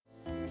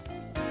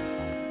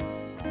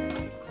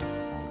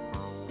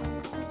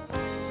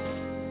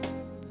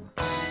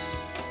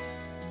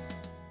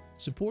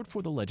Support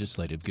for the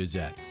Legislative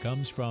Gazette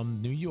comes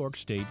from New York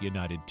State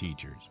United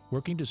Teachers,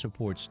 working to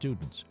support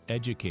students,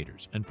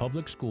 educators, and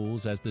public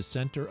schools as the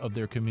center of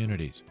their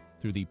communities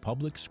through the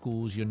Public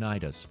Schools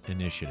Unite Us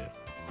initiative.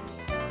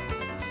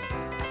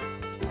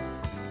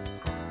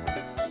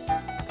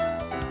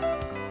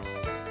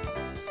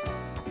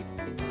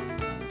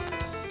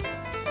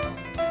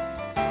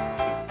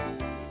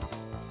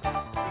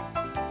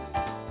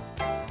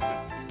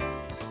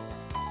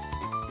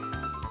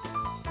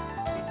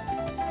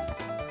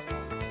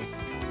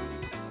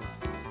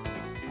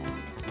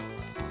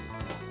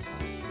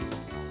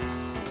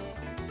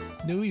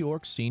 New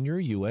York senior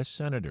U.S.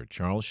 Senator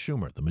Charles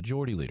Schumer, the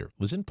majority leader,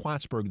 was in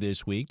Plattsburgh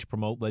this week to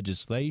promote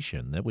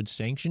legislation that would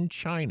sanction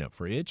China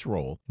for its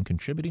role in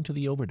contributing to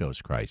the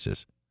overdose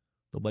crisis.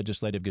 The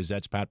Legislative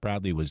Gazette's Pat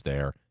Bradley was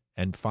there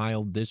and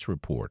filed this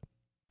report.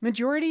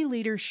 Majority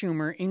Leader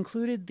Schumer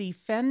included the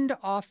Fend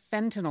Off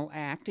Fentanyl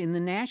Act in the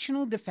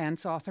National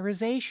Defense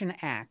Authorization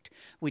Act,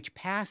 which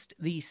passed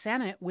the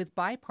Senate with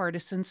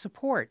bipartisan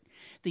support.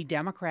 The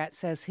Democrat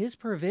says his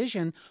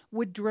provision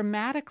would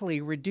dramatically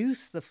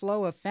reduce the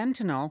flow of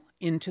fentanyl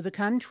into the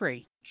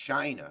country.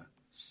 China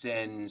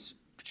sends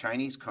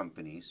Chinese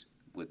companies,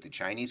 with the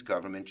Chinese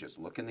government just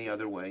looking the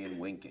other way and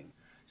winking,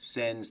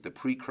 sends the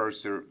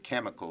precursor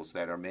chemicals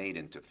that are made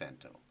into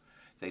fentanyl.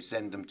 They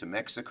send them to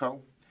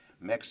Mexico.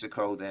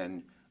 Mexico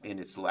then, in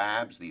its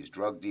labs, these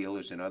drug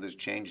dealers and others,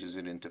 changes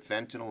it into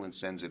fentanyl and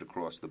sends it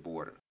across the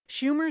border.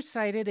 Schumer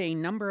cited a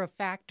number of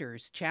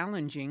factors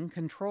challenging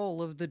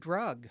control of the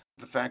drug.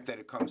 The fact that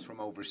it comes from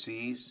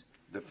overseas,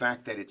 the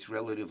fact that it's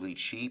relatively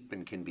cheap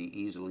and can be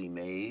easily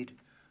made,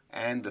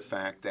 and the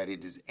fact that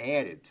it is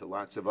added to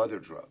lots of other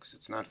drugs.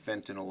 It's not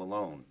fentanyl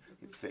alone.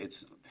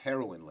 It's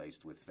heroin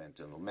laced with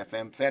fentanyl,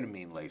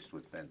 methamphetamine laced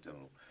with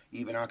fentanyl,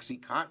 even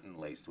OxyContin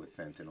laced with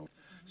fentanyl.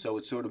 So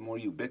it's sort of more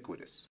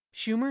ubiquitous.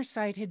 Schumer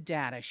cited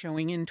data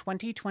showing in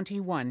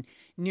 2021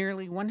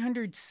 nearly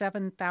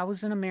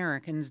 107,000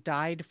 Americans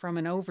died from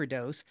an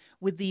overdose,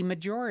 with the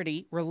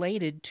majority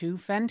related to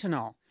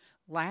fentanyl.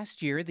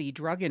 Last year, the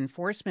Drug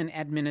Enforcement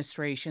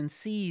Administration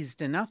seized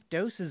enough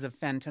doses of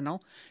fentanyl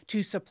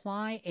to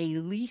supply a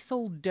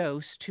lethal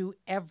dose to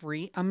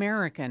every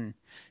American.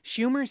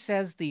 Schumer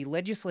says the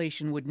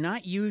legislation would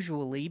not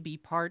usually be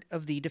part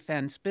of the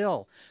defense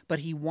bill, but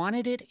he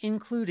wanted it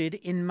included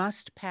in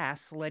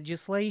must-pass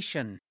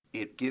legislation.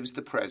 It gives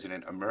the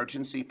president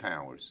emergency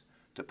powers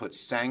to put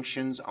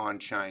sanctions on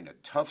China,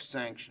 tough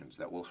sanctions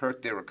that will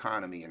hurt their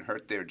economy and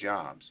hurt their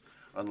jobs,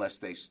 unless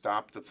they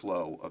stop the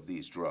flow of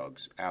these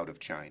drugs out of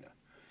China.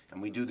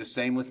 And we do the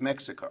same with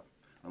Mexico.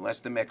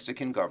 Unless the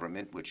Mexican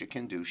government, which it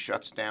can do,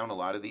 shuts down a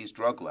lot of these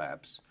drug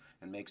labs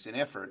and makes an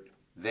effort,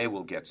 they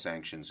will get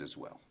sanctions as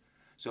well.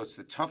 So it's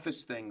the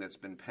toughest thing that's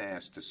been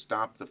passed to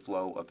stop the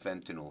flow of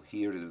fentanyl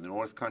here to the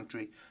North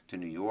Country, to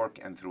New York,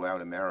 and throughout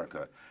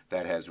America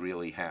that has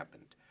really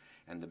happened.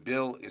 And the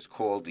bill is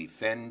called the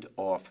Fend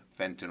Off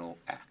Fentanyl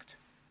Act.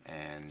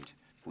 And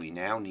we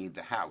now need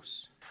the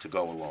House to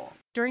go along.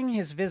 During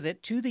his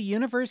visit to the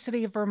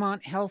University of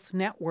Vermont Health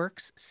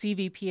Network's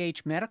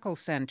CVPH Medical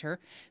Center,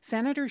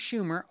 Senator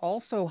Schumer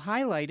also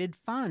highlighted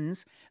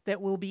funds that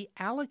will be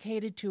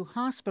allocated to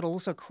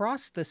hospitals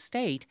across the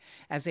state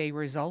as a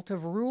result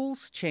of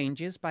rules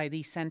changes by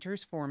the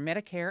Centers for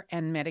Medicare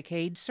and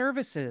Medicaid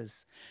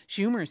Services.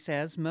 Schumer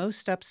says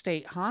most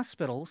upstate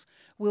hospitals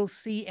will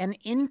see an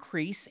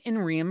increase in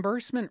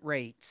reimbursement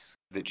rates.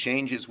 The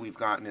changes we've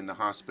gotten in the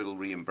hospital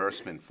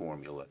reimbursement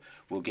formula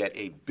will get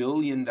 $1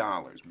 billion,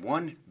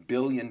 $1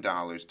 billion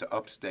to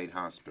upstate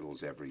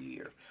hospitals every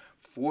year.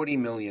 40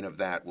 million of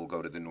that will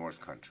go to the North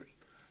Country.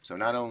 So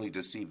not only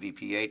does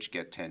CVPH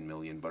get 10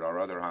 million, but our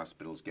other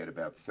hospitals get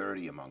about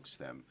 30 amongst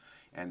them.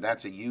 And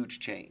that's a huge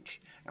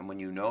change. And when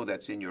you know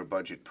that's in your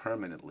budget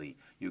permanently,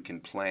 you can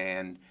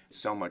plan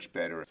so much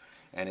better.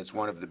 And it's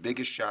one of the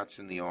biggest shots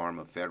in the arm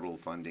of federal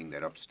funding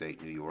that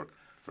upstate New York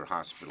for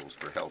hospitals,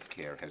 for health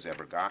care, has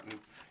ever gotten,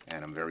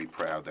 and I'm very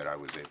proud that I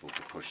was able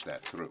to push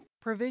that through.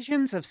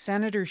 Provisions of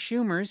Senator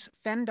Schumer's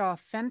Fend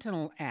Off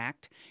Fentanyl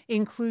Act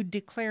include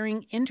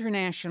declaring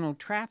international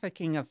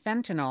trafficking of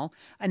fentanyl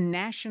a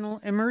national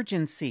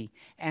emergency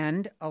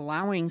and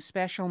allowing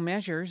special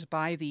measures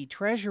by the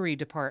Treasury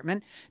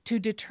Department to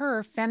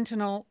deter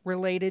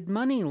fentanyl-related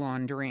money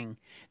laundering.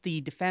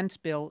 The defense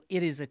bill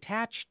it is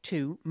attached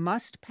to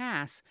must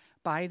pass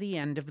by the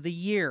end of the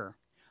year.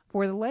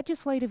 For the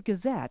Legislative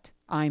Gazette,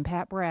 I'm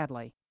Pat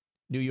Bradley.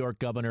 New York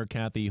Governor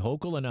Kathy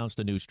Hochul announced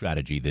a new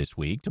strategy this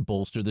week to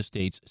bolster the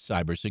state's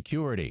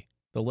cybersecurity.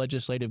 The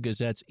Legislative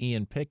Gazette's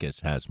Ian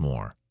Pickus has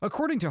more.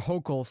 According to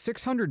Hochul,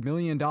 $600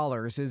 million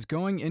is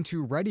going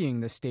into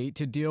readying the state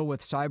to deal with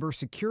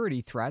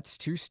cybersecurity threats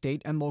to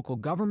state and local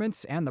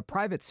governments and the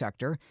private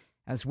sector,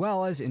 as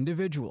well as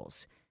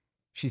individuals.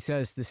 She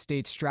says the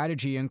state's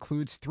strategy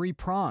includes 3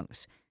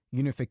 prongs: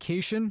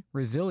 unification,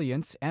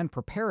 resilience, and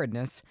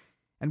preparedness,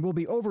 and will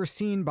be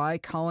overseen by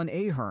Colin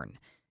Ahern,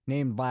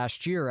 named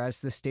last year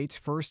as the state's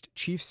first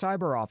chief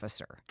cyber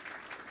officer.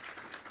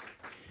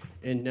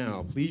 And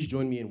now, please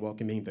join me in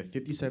welcoming the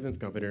 57th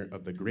governor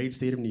of the great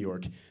state of New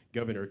York,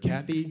 Governor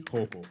Kathy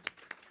Hochul.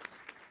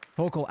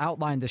 Hochul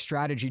outlined the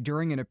strategy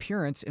during an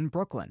appearance in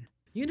Brooklyn.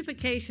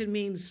 Unification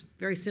means,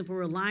 very simple,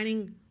 we're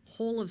aligning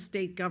whole of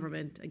state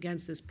government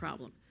against this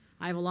problem.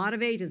 I have a lot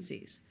of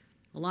agencies,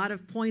 a lot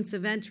of points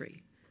of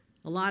entry,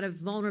 a lot of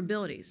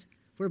vulnerabilities.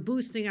 We're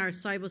boosting our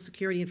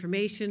cybersecurity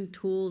information,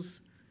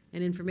 tools,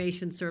 and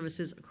information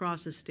services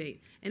across the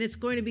state. And it's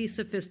going to be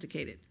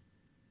sophisticated.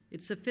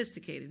 It's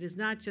sophisticated. It's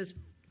not just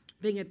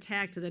being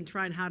attacked and then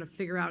trying how to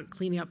figure out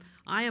cleaning up.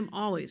 I am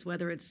always,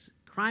 whether it's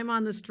crime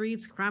on the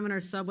streets, crime in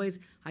our subways,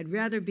 I'd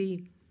rather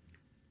be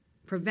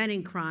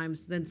preventing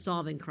crimes than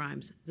solving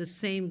crimes. The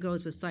same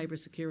goes with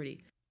cybersecurity.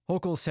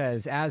 Hochul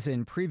says, as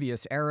in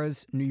previous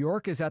eras, New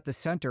York is at the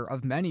center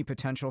of many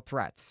potential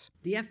threats.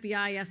 The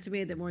FBI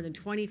estimated that more than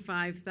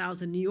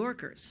 25,000 New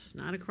Yorkers,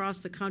 not across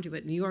the country,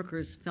 but New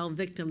Yorkers, fell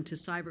victim to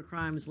cyber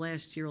crimes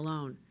last year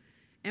alone.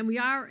 And we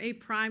are a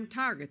prime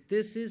target.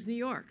 This is New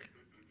York.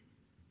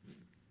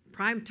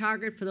 Prime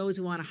target for those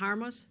who want to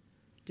harm us,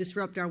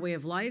 disrupt our way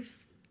of life,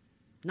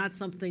 not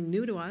something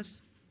new to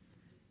us.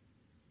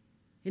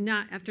 During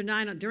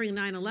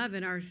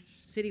 9/11, our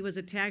city was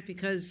attacked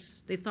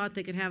because they thought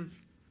they could have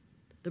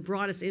the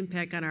broadest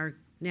impact on our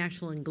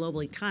national and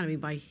global economy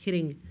by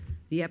hitting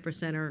the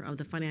epicenter of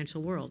the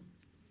financial world.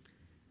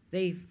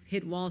 They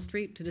hit Wall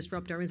Street to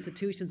disrupt our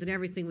institutions and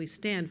everything we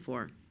stand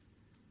for.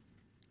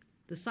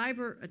 The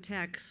cyber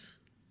attacks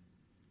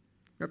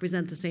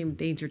represent the same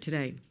danger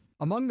today.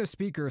 Among the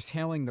speakers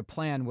hailing the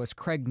plan was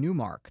Craig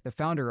Newmark, the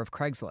founder of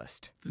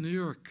Craigslist. The New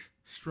York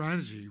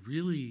strategy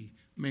really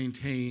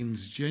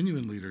maintains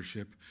genuine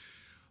leadership,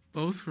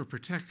 both for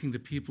protecting the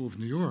people of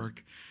New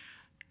York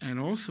and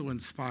also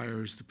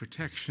inspires the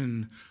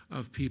protection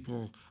of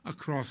people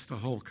across the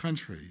whole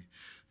country.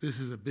 This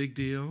is a big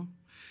deal.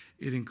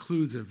 It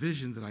includes a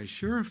vision that I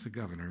share with the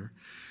governor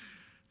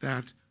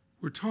that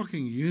we're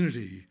talking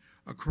unity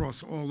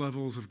across all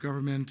levels of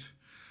government,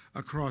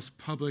 across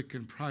public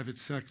and private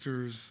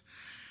sectors,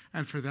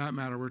 and for that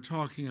matter, we're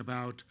talking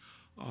about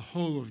a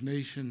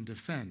whole-of-nation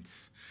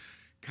defense,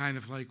 kind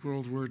of like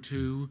World War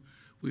II.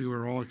 We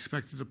were all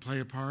expected to play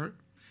a part,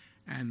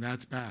 and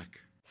that's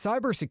back.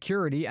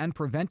 Cybersecurity and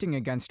preventing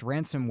against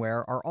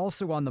ransomware are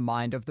also on the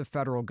mind of the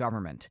federal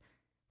government.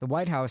 The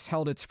White House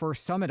held its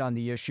first summit on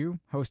the issue,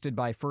 hosted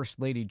by First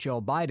Lady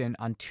Jill Biden,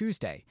 on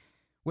Tuesday,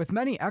 with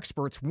many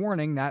experts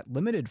warning that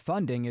limited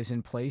funding is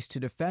in place to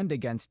defend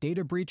against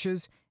data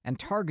breaches and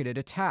targeted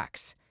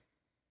attacks.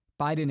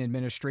 Biden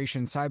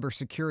administration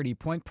cybersecurity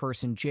point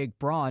person Jake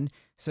Braun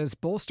says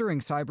bolstering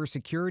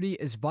cybersecurity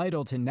is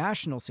vital to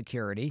national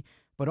security,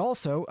 but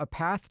also a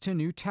path to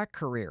new tech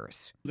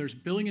careers. There's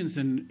billions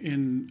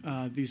in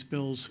these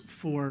bills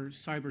for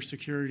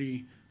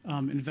cybersecurity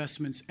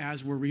investments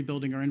as we're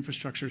rebuilding our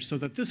infrastructure so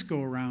that this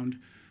go around,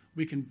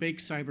 we can bake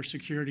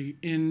cybersecurity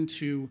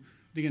into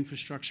the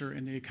infrastructure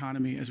and the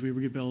economy as we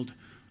rebuild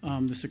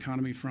this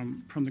economy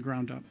from the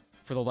ground up.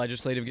 For the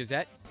Legislative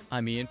Gazette,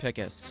 I'm Ian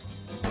Pickus.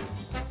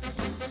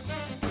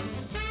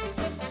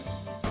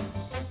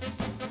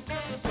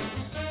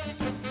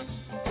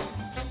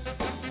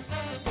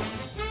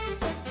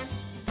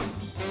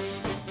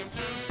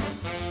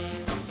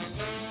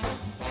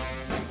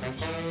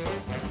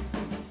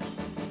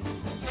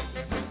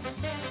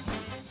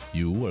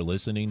 You are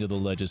listening to the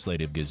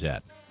Legislative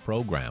Gazette,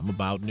 program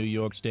about New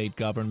York State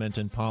government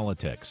and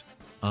politics.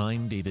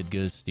 I'm David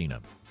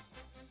Gustina.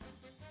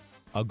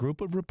 A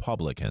group of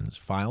Republicans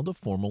filed a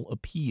formal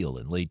appeal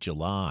in late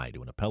July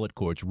to an appellate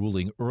court's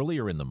ruling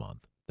earlier in the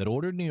month that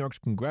ordered New York's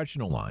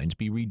congressional lines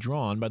be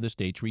redrawn by the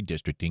state's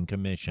redistricting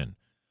commission.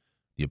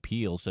 The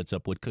appeal sets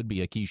up what could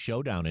be a key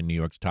showdown in New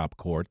York's top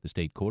court, the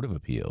State Court of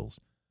Appeals.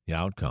 The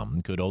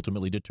outcome could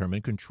ultimately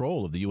determine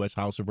control of the U.S.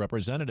 House of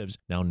Representatives,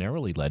 now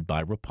narrowly led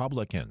by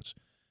Republicans.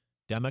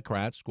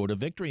 Democrats scored a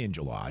victory in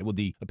July with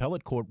the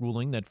appellate court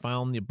ruling that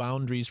found the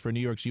boundaries for New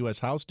York's U.S.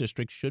 House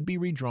districts should be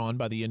redrawn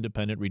by the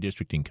Independent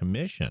Redistricting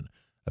Commission,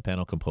 a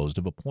panel composed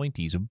of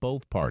appointees of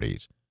both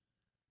parties.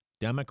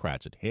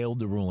 Democrats had hailed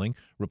the ruling.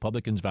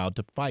 Republicans vowed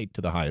to fight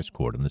to the highest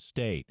court in the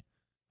state.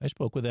 I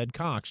spoke with Ed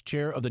Cox,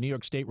 chair of the New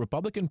York State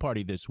Republican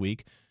Party this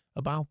week,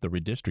 about the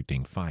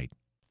redistricting fight.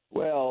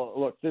 Well,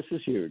 look, this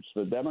is huge.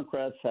 The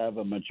Democrats have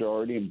a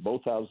majority in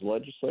both houses of the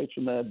legislature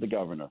and they have the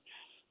governor.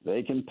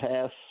 They can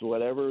pass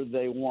whatever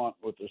they want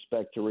with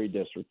respect to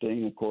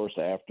redistricting, of course,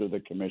 after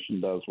the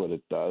commission does what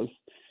it does.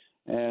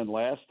 And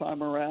last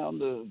time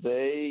around, and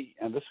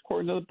this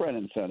according to the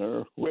Brennan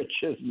Center, which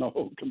is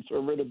no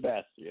conservative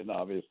bastion,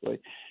 obviously,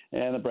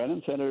 and the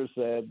Brennan Center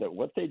said that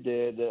what they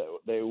did,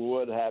 they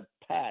would have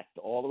packed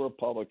all the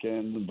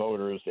Republican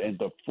voters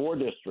into 4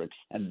 districts,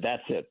 and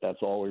that's it. That's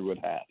all we would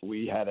have.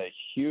 We had a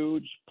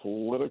huge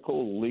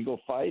political legal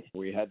fight.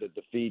 We had to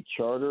defeat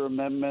charter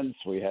amendments.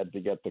 We had to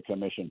get the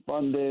commission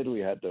funded. We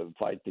had to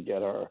fight to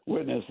get our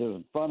witnesses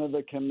in front of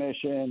the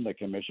commission. The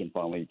commission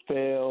finally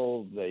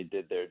failed. They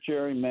did their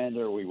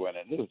gerrymander. We went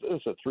in. It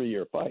was a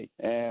 3-year fight.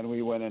 And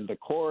we went into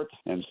court,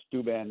 and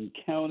Steuben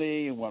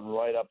County went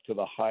right up to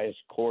the highest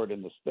court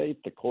in the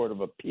state, the Court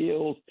of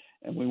Appeals,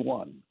 and we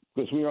won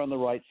because we were on the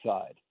right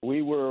side.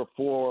 We were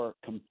for,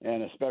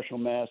 and a special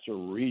master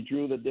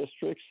redrew the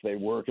districts. They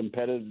were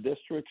competitive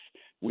districts.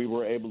 We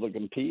were able to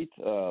compete.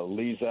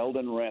 Lee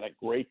Zeldin ran a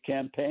great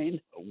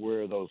campaign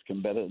where those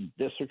competitive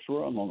districts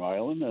were on Long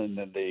Island and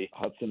in the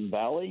Hudson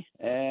Valley.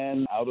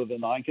 And out of the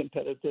 9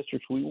 competitive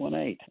districts, we won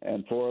 8.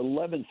 And for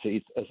 11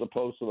 seats as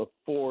opposed to the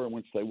 4 in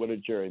which they would have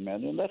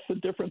gerrymandered. And that's the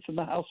difference in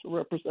the House of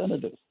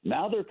Representatives.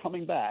 Now they're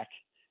coming back.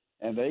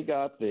 And they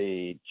got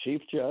the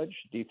chief judge,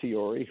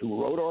 DeFiore, who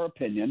wrote our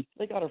opinion.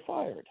 They got her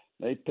fired.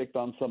 They picked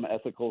on some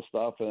ethical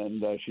stuff,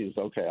 and she's,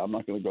 okay, I'm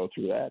not going to go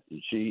through that. And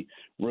she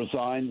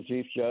resigned, the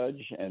chief judge.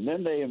 And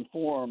then they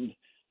informed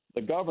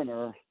the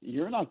governor,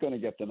 you're not going to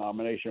get the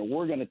nomination.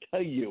 We're going to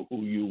tell you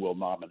who you will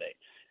nominate.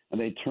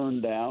 And they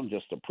turned down,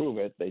 just to prove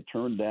it, they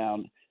turned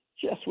down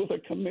just with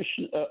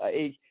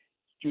a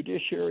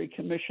judiciary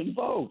commission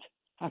vote.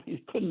 I mean,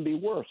 it couldn't be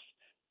worse.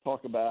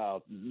 Talk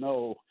about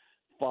no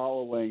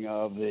following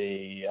of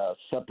the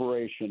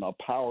separation of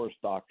powers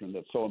doctrine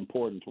that's so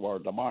important to our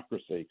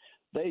democracy.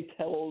 They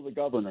tell the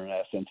governor, in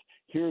essence,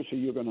 here's who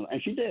you're going to,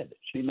 and she did.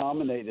 She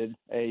nominated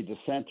a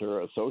dissenter,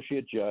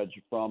 associate judge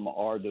from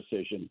our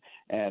decision,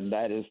 and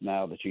that is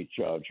now the chief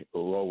judge,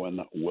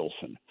 Rowan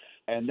Wilson.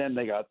 And then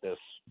they got this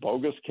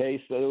bogus case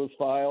that was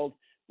filed,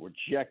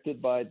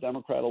 rejected by a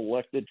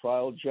Democrat-elected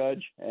trial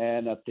judge,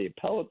 and at the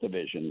appellate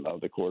division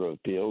of the Court of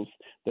Appeals,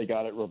 they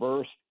got it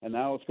reversed, and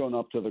now it's going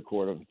up to the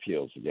Court of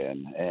Appeals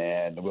again.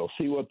 And we'll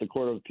see what the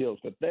Court of Appeals,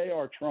 but they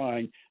are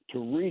trying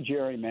to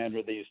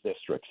re-gerrymander these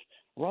districts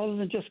rather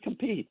than just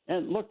compete.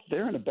 And look,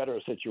 they're in a better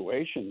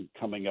situation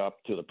coming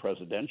up to the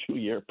presidential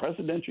year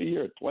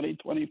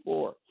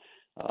 2024.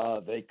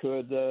 They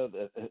could,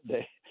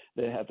 they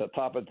at the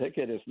top of the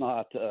ticket is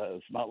not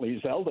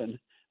Lee Zeldin.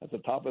 At the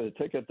top of the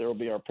ticket, there will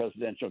be our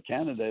presidential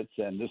candidates,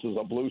 and this is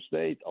a blue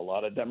state. A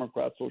lot of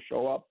Democrats will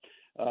show up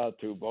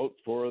to vote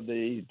for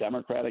the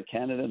Democratic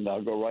candidate, and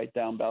they'll go right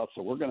down ballot.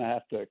 So we're going to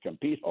have to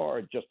compete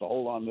hard just to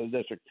hold on to the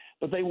district.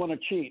 But they want to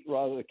cheat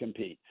rather than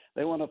compete.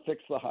 They want to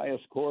fix the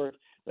highest court.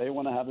 They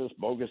want to have this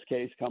bogus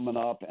case coming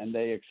up, and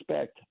they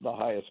expect the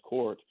highest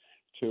court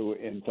to,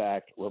 in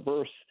fact,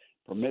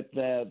 permit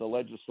the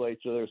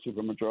legislature, their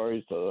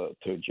supermajorities,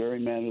 to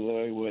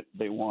gerrymander the way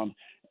they want.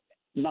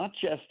 Not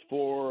just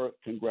for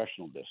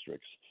congressional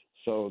districts,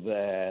 so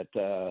that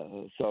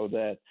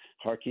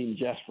Hakeem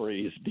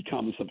Jeffries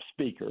becomes a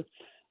speaker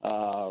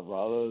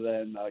rather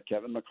than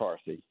Kevin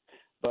McCarthy,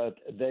 but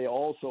they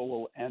also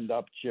will end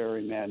up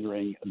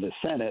gerrymandering the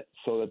Senate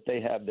so that they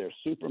have their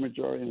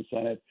supermajority in the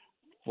Senate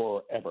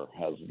forever,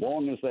 as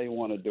long as they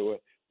want to do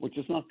it, which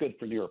is not good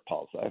for New York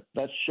politics.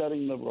 That's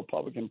shutting the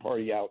Republican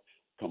Party out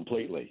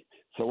completely.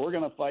 So we're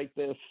going to fight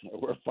this.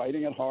 We're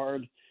fighting it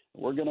hard.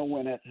 We're going to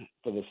win it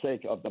for the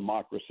sake of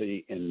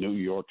democracy in New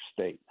York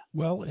State.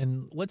 Well,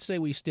 and let's say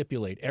we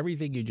stipulate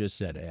everything you just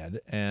said,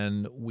 Ed,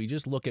 and we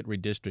just look at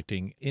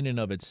redistricting in and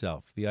of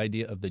itself, the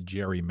idea of the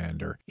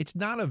gerrymander. It's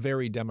not a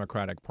very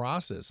democratic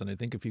process. And I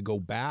think if you go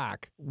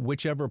back,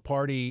 whichever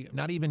party,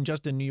 not even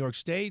just in New York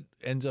State,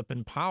 ends up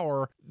in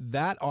power,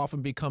 that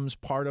often becomes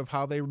part of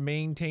how they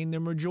maintain their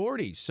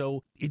majority.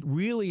 So it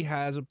really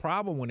has a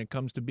problem when it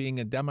comes to being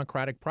a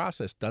democratic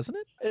process, doesn't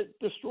it? It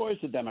destroys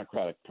the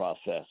democratic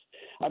process.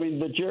 I mean,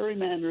 the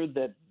gerrymander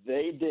that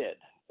they did,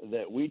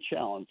 that we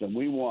challenged and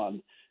we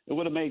won, it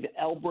would have made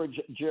Elbridge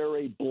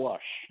Gerry blush.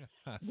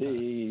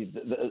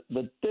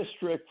 The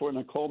district for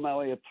Nicole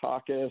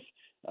Malliotakis,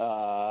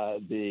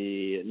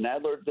 the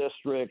Nadler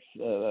district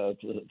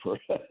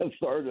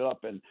started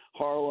up in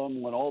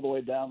Harlem, went all the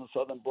way down to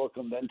southern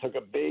Brooklyn, then took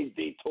a big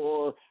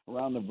detour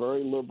around the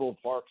very liberal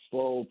Park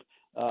Slope,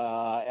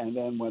 and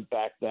then went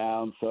back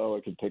down so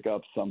it could pick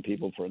up some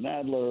people for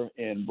Nadler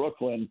in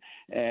Brooklyn.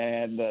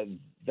 And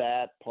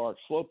that Park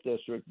Slope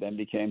district then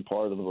became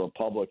part of the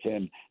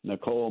Republican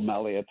Nicole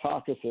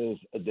Malliotakis'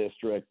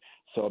 district,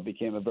 so it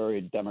became a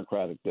very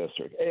Democratic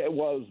district. It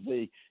was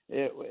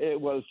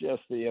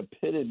just the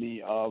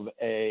epitome of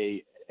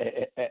an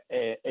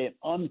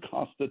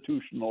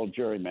unconstitutional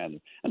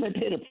gerrymander, and they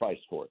paid a price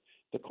for it.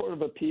 The Court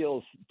of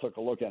Appeals took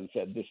a look at it and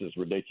said, this is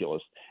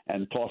ridiculous,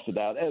 and tossed it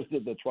out, as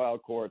did the trial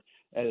court,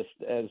 as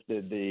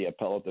did the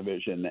appellate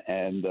division,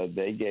 and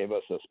they gave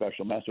us a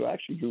special master who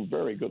actually drew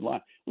very good line.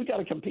 We got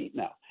to compete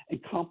now,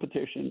 and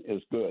competition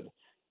is good,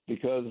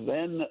 because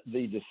then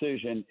the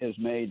decision is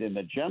made in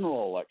the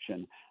general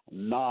election,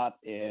 not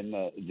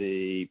in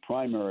the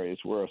primaries,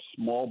 where a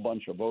small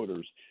bunch of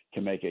voters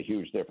can make a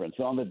huge difference.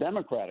 So on the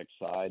Democratic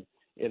side,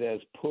 it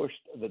has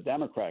pushed the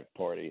Democratic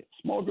Party,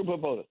 small group of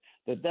voters,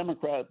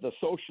 the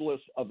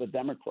socialists of the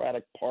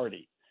Democratic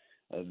Party,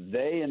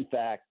 They, in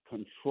fact,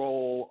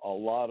 control a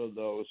lot of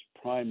those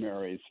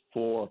primaries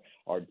for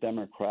our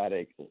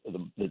Democratic,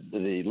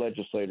 the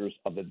legislators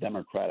of the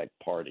Democratic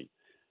Party.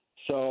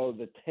 So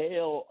the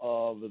tail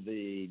of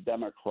the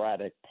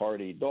Democratic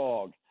Party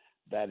dog,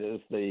 that is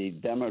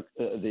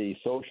the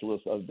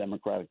socialists of the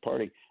Democratic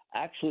Party,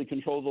 actually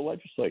control the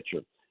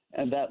legislature.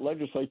 And that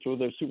legislature with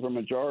their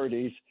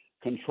supermajorities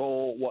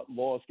control what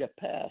laws get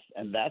passed.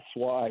 And that's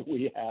why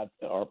we have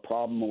our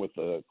problem with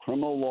the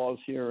criminal laws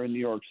here in New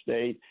York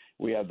State.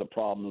 We have the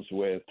problems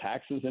with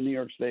taxes in New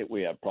York State.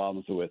 We have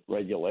problems with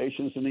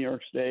regulations in New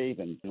York State.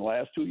 And in the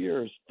last 2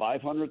 years,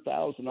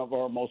 500,000 of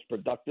our most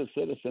productive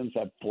citizens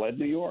have fled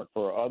New York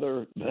for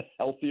other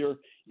healthier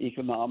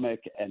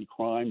economic and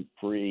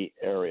crime-free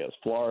areas,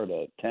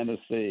 Florida,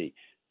 Tennessee,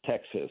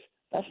 Texas.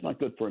 That's not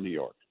good for New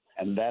York.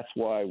 And that's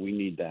why we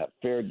need to have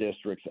fair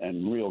districts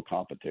and real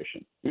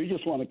competition. We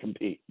just want to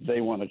compete. They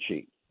want to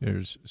cheat.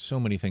 There's so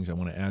many things I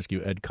want to ask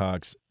you. Ed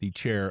Cox, the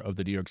chair of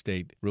the New York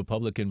State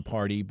Republican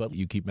Party, but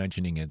you keep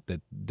mentioning it,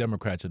 that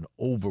Democrats have an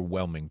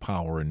overwhelming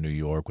power in New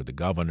York with the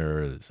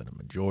governor, the Senate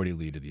Majority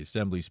Leader, the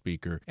Assembly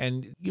Speaker.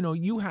 And,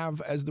 you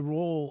have as the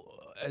role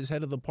as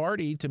head of the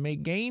party to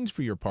make gains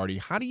for your party.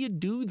 How do you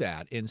do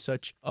that in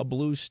such a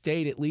blue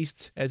state, at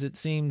least as it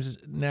seems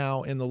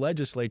now in the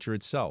legislature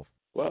itself?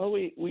 Well,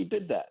 we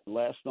did that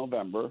last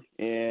November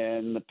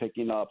in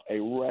picking up a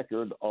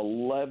record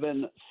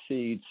 11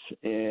 seats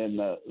in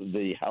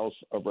the House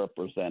of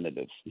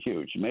Representatives.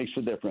 Huge. Makes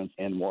a difference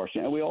in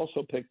Washington. And we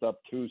also picked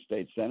up 2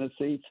 state Senate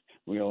seats.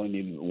 We only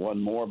needed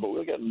 1 more, but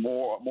we'll get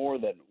more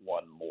than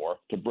 1 more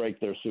to break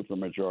their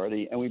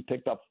supermajority. And we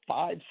picked up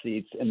 5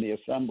 seats in the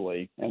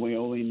Assembly, and we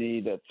only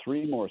need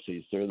 3 more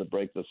seats there to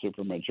break the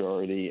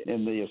supermajority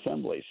in the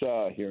Assembly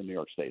here in New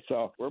York State.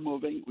 So we're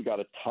moving. We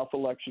got a tough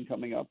election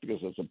coming up because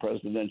it's a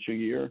presidential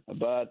year,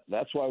 but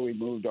that's why we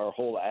moved our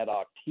whole ad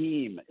hoc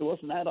team. It was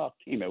an ad hoc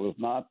team. It was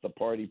not the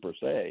party per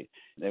se.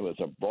 It was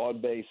a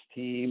broad-based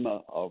team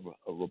of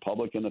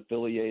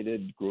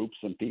Republican-affiliated groups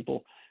and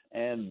people,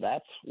 and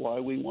that's why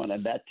we won.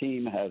 And that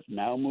team has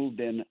now moved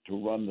in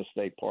to run the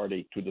state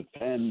party to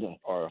defend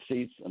our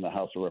seats in the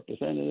House of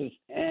Representatives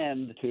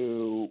and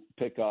to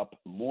pick up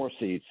more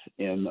seats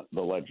in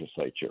the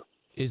legislature.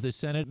 Is the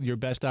Senate your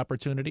best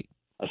opportunity?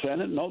 A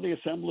Senate, no, the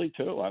Assembly,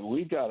 too. I mean,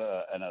 we've got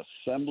an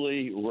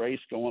Assembly race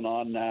going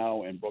on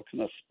now in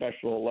Brooklyn, a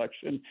special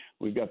election.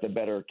 We've got the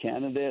better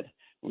candidate.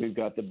 We've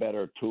got the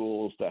better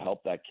tools to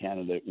help that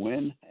candidate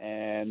win.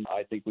 And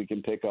I think we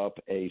can pick up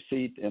a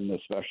seat in the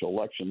special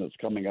election that's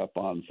coming up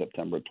on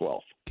September 12th.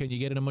 Can you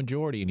get in a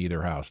majority in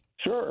either house?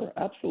 Sure,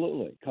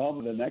 absolutely.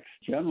 The next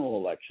general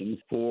elections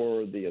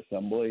for the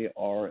Assembly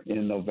are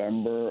in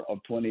November of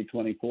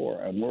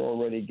 2024, and we're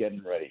already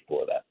getting ready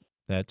for that.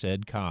 That's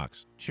Ed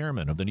Cox,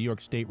 chairman of the New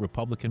York State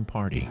Republican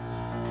Party.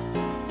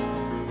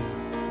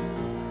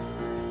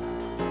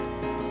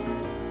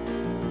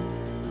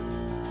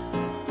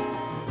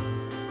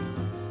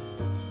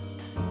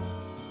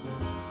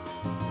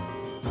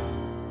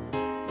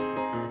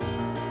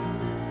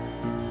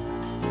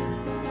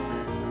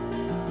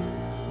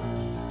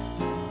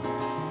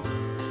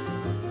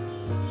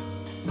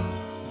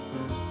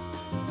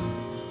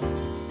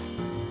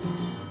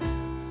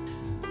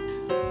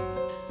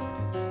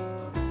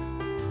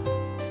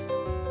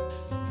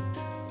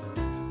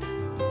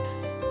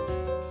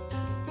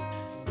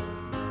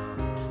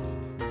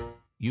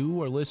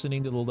 You are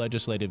listening to the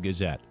Legislative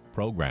Gazette,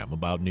 program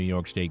about New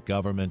York State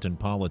government and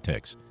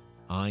politics.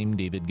 I'm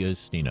David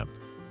Gustina.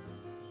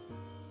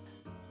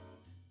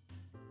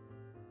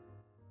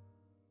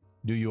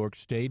 New York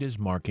State is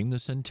marking the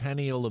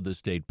centennial of the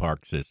state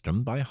park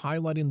system by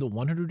highlighting the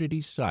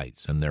 180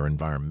 sites and their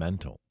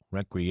environmental,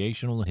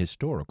 recreational, and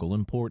historical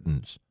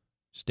importance.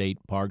 State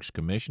Parks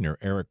Commissioner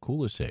Eric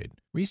Kulisade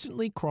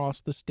recently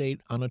crossed the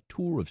state on a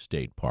tour of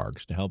state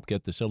parks to help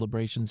get the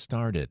celebration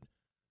started.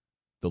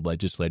 The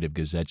Legislative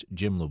Gazette's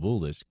Jim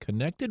Levulis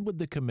connected with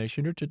the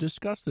commissioner to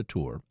discuss the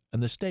tour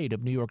and the state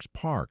of New York's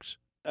parks.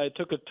 I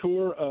took a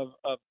tour of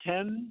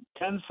 10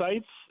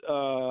 sites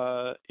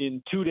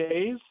in 2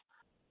 days.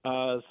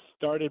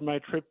 Started my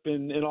trip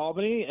in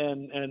Albany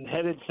and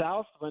headed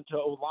south, went to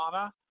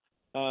Olana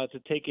to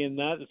take in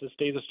that. It's a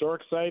state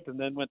historic site, and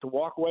then went to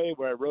Walkway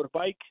where I rode a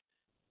bike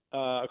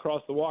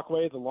across the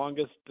Walkway, the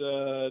longest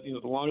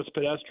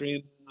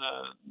pedestrian,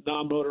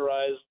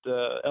 non-motorized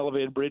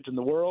elevated bridge in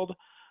the world.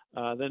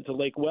 Then to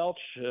Lake Welch.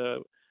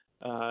 It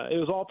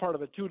was all part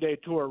of a 2-day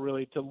tour,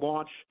 really, to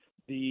launch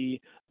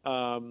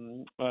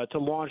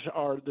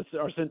our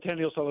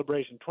centennial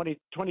celebration.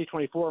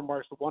 2024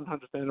 marks the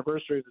 100th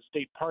anniversary of the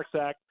State Parks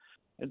Act,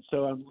 and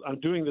so I'm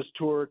doing this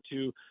tour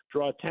to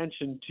draw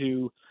attention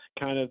to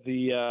kind of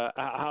the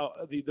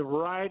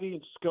variety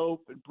and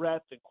scope and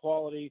breadth and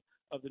quality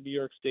of the New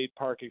York State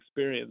Park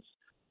experience.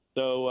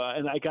 So,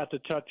 and I got to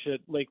touch at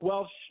Lake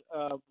Welch,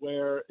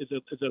 where is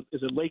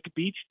a lake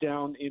beach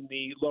down in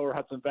the lower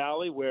Hudson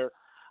Valley, where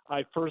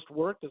I first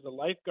worked as a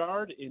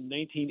lifeguard in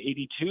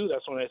 1982.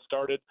 That's when I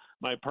started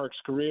my parks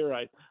career.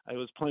 I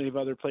was plenty of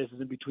other places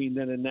in between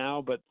then and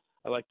now, but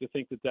I like to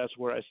think that that's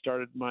where I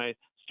started my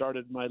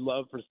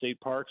love for state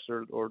parks,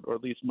 or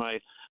at least my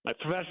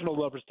professional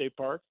love for state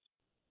parks.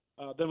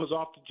 Then was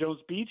off to Jones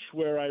Beach,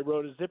 where I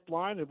rode a zip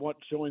line and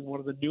showing one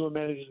of the new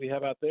amenities we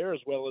have out there,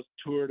 as well as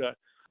toured a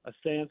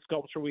sand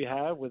sculpture we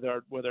have with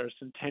our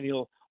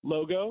Centennial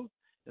logo,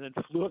 and then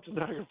flew up to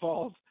Niagara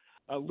Falls,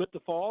 lit the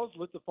falls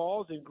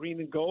in green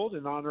and gold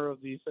in honor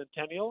of the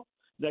Centennial.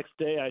 Next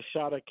day, I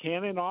shot a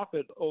cannon off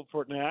at Old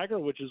Fort Niagara,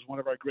 which is one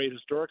of our great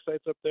historic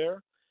sites up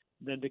there.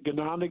 Then to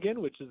Ganondagan,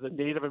 which is a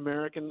Native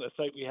American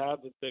site we have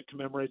that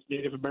commemorates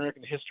Native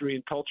American history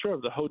and culture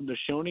of the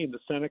Haudenosaunee and the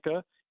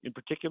Seneca in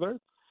particular.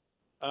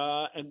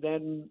 And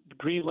then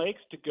Green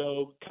Lakes to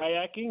go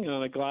kayaking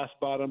on a glass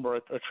bottom or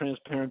a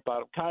transparent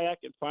bottom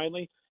kayak. And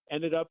finally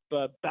ended up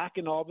back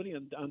in Albany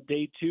on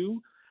day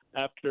 2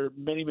 after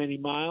many, many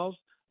miles,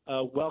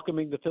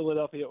 welcoming the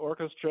Philadelphia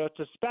Orchestra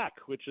to SPAC,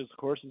 which is, of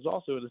course, is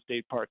also in a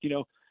state park.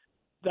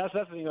 That's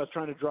the thing I was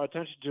trying to draw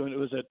attention to, and it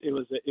was a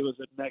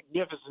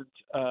magnificent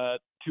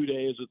 2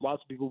 days with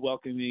lots of people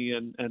welcoming me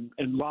and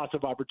lots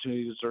of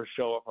opportunities to sort of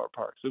show off our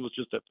parks. It was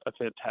just a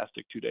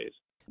fantastic 2 days.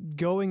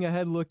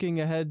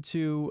 Looking ahead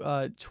to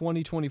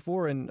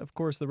 2024 and, of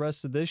course, the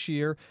rest of this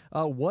year,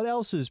 what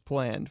else is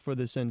planned for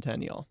the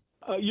Centennial?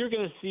 You're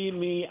going to see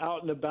me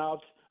out and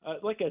about.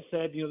 Like I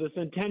said, the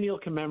Centennial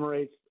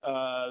commemorates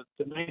the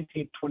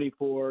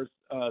 1924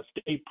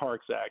 State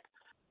Parks Act.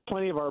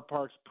 Plenty of our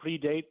parks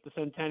predate the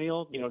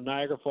Centennial.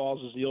 Niagara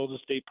Falls is the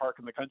oldest state park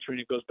in the country,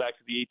 and it goes back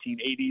to the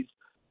 1880s.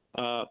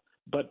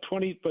 But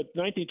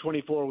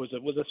 1924 was a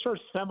sort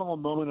of seminal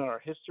moment in our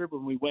history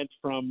when we went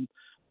from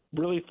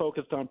really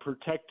focused on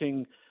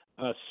protecting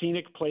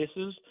scenic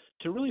places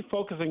to really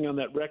focusing on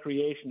that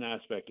recreation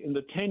aspect. In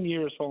the 10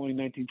 years following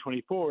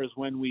 1924 is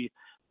when we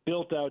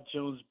built out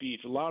Jones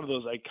Beach. A lot of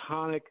those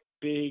iconic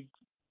big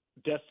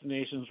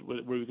destinations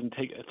where we can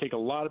take a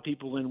lot of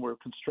people in were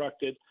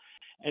constructed.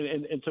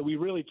 And so we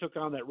really took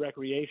on that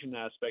recreation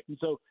aspect. And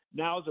so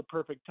now is a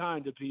perfect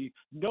time to be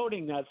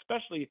noting that,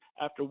 especially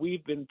after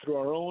we've been through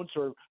our own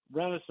sort of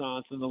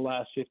renaissance in the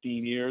last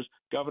 15 years.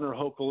 Governor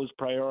Hochul has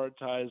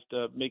prioritized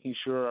making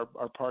sure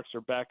our parks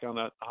are back on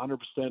a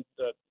 100%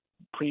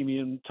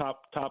 premium,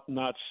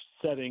 top-notch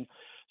setting.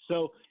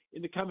 So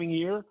in the coming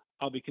year,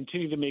 I'll be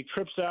continuing to make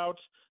trips out.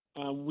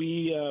 Our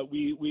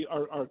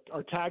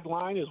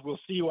tagline is "We'll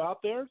see you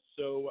out there."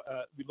 So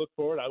we look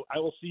forward. I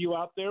will see you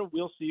out there.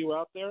 We'll see you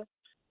out there.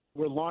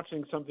 We're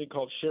launching something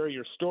called Share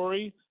Your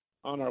Story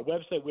on our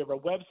website. We have our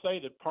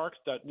website at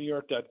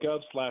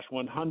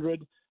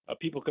parks.newyork.gov/100.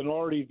 People can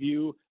already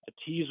view a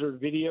teaser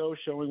video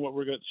showing what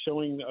we're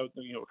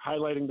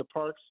highlighting the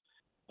parks.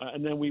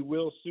 And then we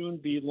will soon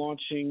be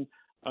launching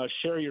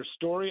Share Your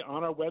Story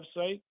on our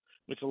website,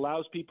 which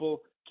allows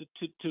people to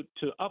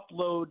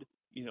upload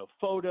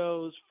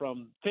photos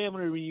from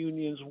family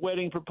reunions,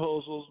 wedding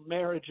proposals,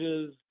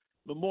 marriages,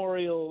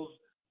 memorials,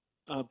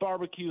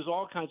 barbecues,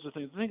 all kinds of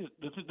things.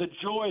 The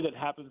joy that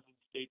happens in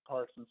state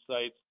parks and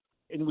sites,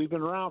 and we've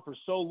been around for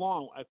so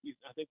long. I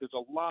think there's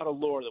a lot of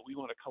lore that we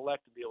want to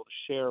collect and be able to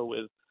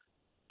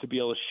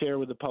share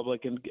with the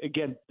public, and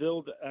again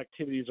build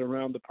activities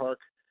around the park,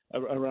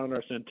 around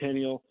our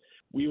Centennial.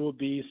 We will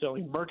be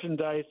selling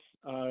merchandise,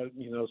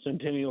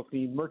 Centennial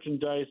themed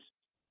merchandise.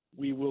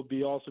 We will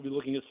also be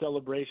looking at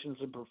celebrations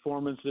and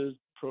performances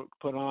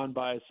put on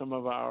by some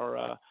of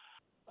our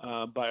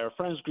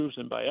friends groups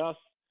and by us.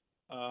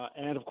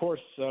 And of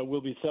course,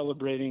 we'll be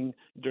celebrating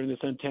during the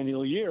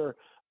Centennial year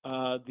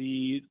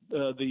the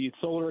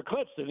solar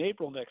eclipse in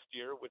April next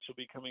year, which will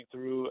be coming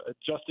through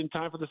just in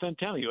time for the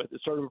Centennial.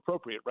 It's sort of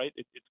appropriate, right?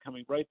 It's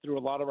coming right through a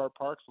lot of our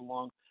parks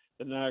along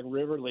the Niagara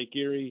River, Lake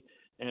Erie,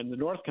 and the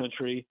North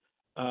Country.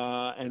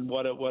 And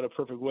what a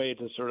perfect way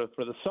to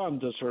for the sun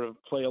to sort of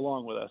play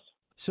along with us.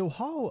 So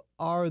how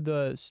are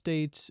the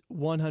state's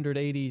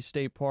 180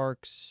 state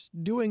parks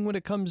doing when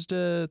it comes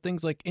to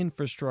things like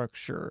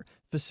infrastructure,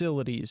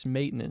 facilities,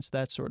 maintenance,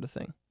 that sort of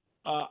thing?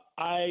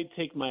 I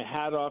take my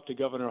hat off to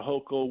Governor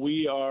Hochul.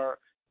 We are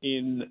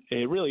in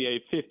a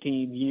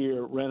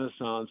 15-year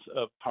renaissance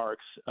of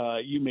parks.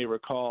 You may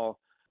recall,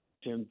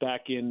 Tim,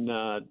 back in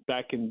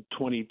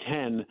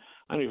 2010,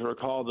 I don't even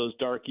recall those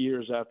dark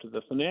years after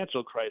the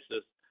financial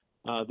crisis.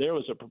 There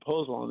was a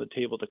proposal on the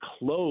table to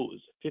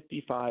close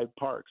 55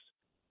 parks.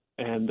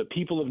 And the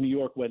people of New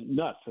York went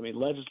nuts. I mean,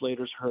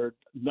 legislators heard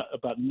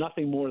about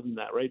nothing more than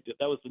that, right?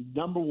 That was the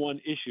number one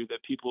issue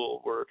that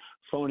people were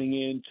phoning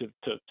in to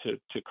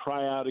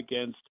cry out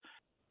against.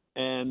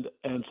 And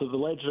so the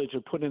legislature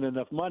put in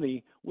enough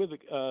money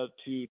to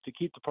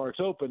keep the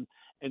parks open.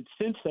 And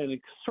since then,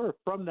 sort of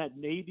from that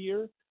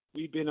nadir,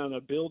 we've been on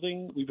a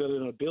building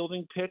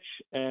pitch,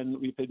 and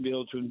we've been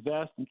able to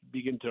invest and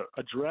begin to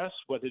address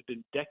what had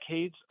been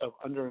decades of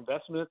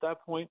underinvestment at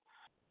that point.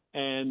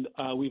 And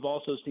we've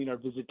also seen our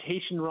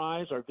visitation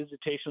rise. Our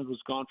visitation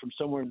was gone from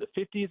somewhere in the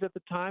 50s at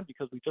the time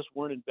because we just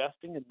weren't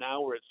investing, and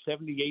now we're at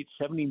 78,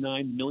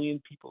 79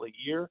 million people a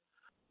year.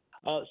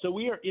 So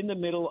we are in the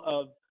middle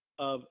of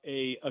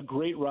a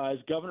great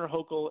rise. Governor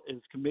Hochul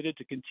is committed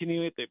to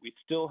continuing it, that we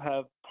still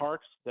have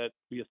parks, that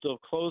we still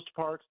have closed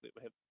parks, that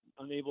we have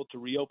unable to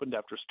reopen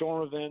after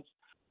storm events.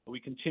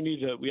 We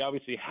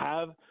obviously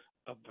have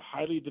a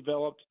highly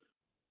developed,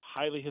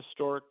 highly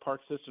historic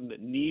park system that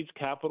needs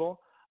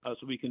capital.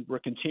 So we're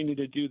continuing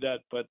to do that,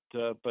 but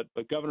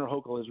Governor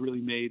Hochul has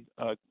really made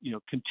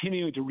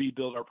continuing to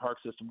rebuild our park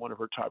system one of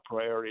her top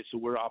priorities. So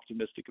we're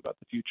optimistic about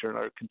the future and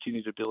our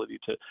continued ability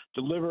to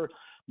deliver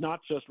not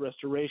just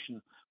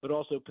restoration, but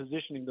also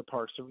positioning the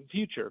parks for the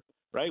future.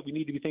 Right? We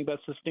need to be thinking about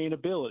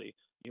sustainability.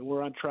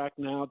 We're on track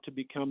now to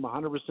become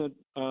 100%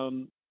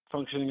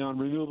 functioning on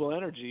renewable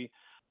energy,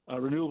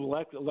 renewable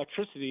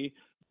electricity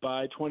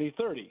by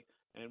 2030.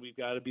 And we've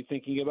got to be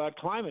thinking about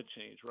climate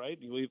change, right?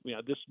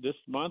 This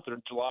month or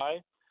in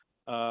July,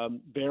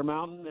 Bear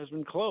Mountain has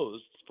been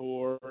closed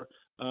for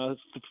 4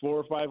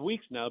 or 5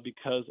 weeks now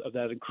because of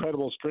that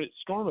incredible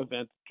storm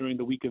event during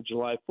the week of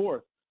July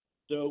 4th.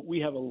 So we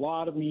have a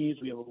lot of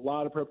needs. We have a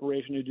lot of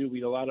preparation to do.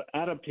 We have a lot of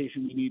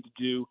adaptation we need to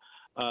do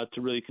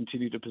to really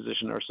continue to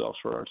position ourselves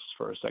for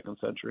our second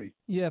century.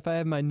 Yeah, if I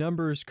have my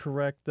numbers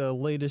correct, the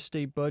latest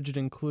state budget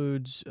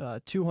includes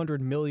 $200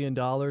 million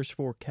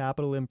for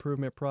capital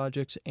improvement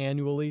projects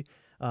annually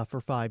for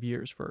 5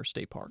 years for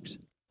state parks.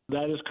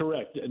 That is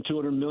correct. And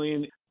 $200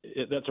 million,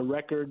 that's a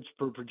record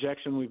for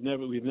projection. We've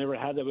never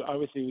had that.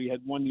 Obviously, we had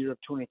 1 year of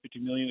 $250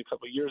 million a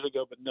couple of years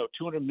ago, but no,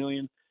 $200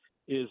 million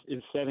is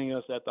setting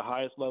us at the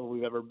highest level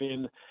we've ever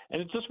been.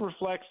 And it just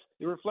reflects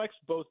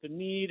both the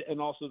need and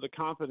also the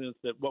confidence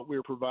that what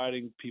we're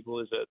providing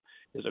people is a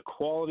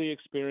quality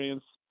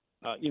experience.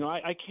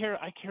 I care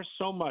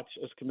so much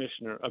as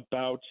commissioner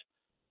about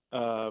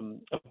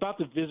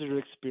the visitor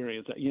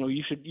experience.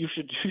 You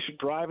should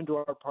drive into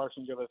our parks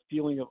and you have a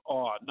feeling of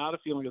awe, not a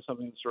feeling of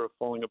something that's sort of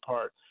falling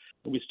apart.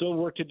 And we still have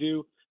work to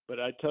do,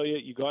 but I tell you,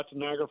 you go out to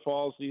Niagara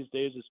Falls these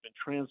days, it's been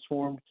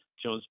transformed.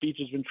 Jones Beach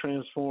has been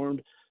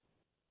transformed.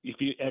 If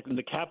you in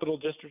the Capital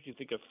District, you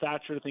think of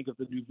Thatcher, think of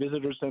the new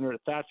visitor center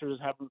that Thatcher has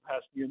had in the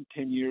past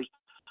 10 years.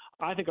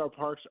 I think our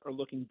parks are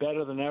looking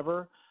better than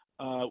ever,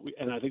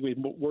 and I think we have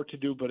work to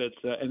do. But it's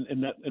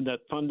and that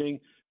funding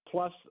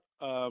plus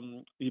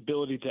the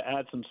ability to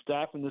add some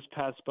staff in this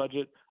past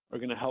budget are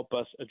going to help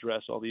us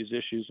address all these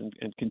issues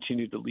and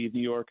continue to lead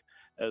New York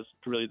as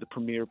really the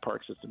premier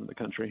park system in the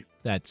country.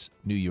 That's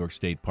New York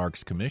State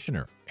Parks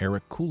Commissioner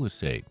Eric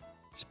Kulisade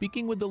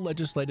speaking with the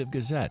Legislative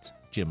Gazette's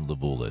Jim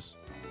Levulis.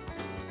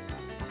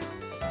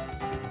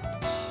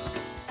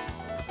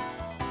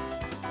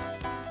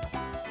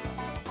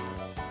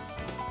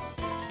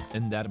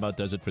 And that about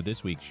does it for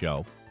this week's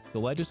show. The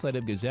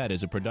Legislative Gazette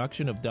is a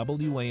production of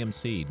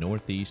WAMC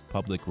Northeast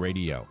Public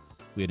Radio.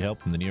 We had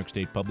help from the New York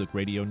State Public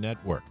Radio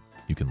Network.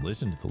 You can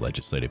listen to the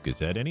Legislative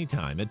Gazette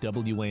anytime at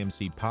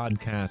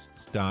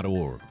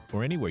WAMCpodcasts.org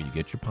or anywhere you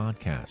get your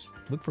podcasts.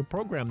 Look for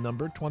program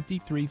number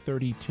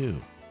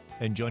 2332.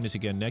 And join us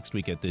again next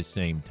week at this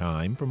same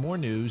time for more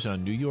news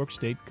on New York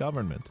State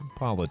government and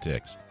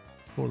politics.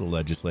 For the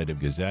Legislative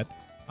Gazette,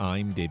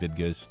 I'm David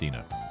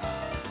Gastina.